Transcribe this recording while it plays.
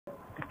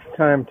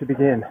time to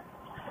begin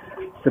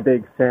the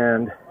big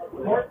sand.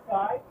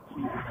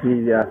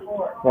 The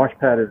wash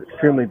pad is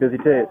extremely busy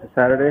today. It's a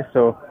Saturday,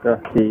 so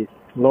the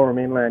Lower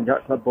Mainland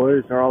Yacht Club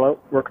boys are all out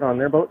working on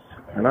their boats,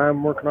 and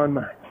I'm working on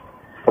mine.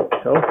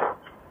 So,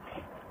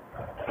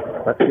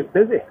 let's get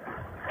busy.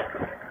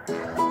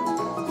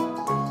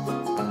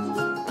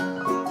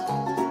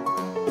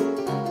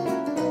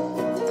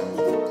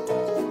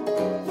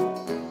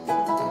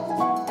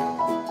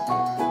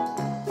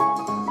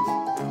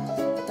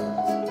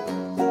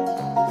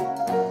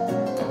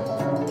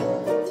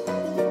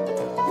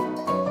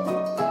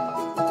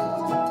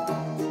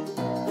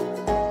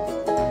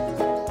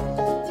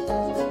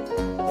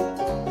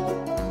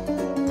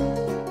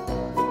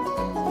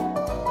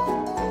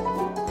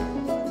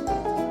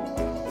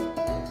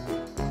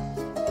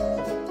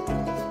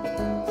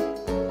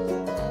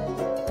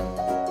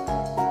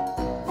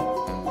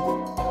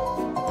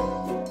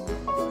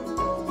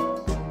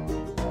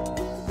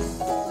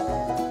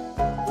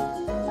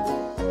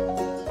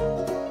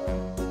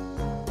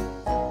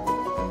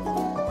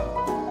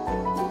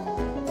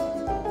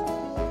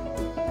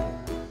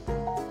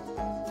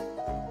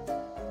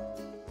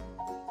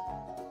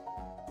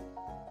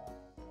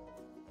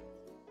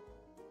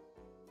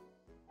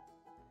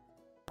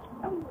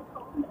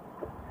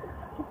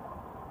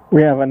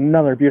 We have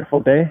another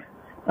beautiful day,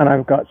 and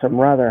I've got some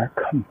rather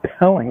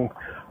compelling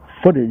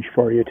footage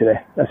for you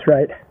today. That's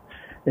right.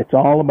 It's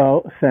all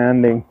about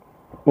sanding.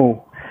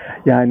 Oh,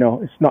 yeah, I know.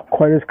 It's not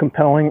quite as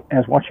compelling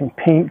as watching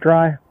paint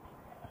dry,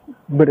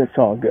 but it's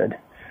all good.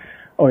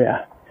 Oh,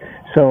 yeah.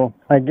 So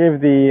I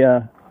gave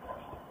the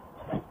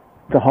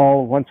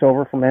hull once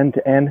over from end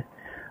to end,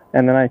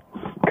 and then I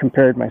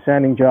compared my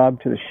sanding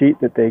job to the sheet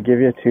that they give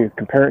you to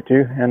compare it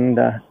to, and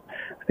I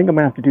think I'm going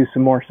to have to do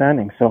some more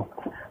sanding, so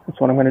that's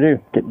what I'm going to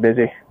do. Get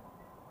busy.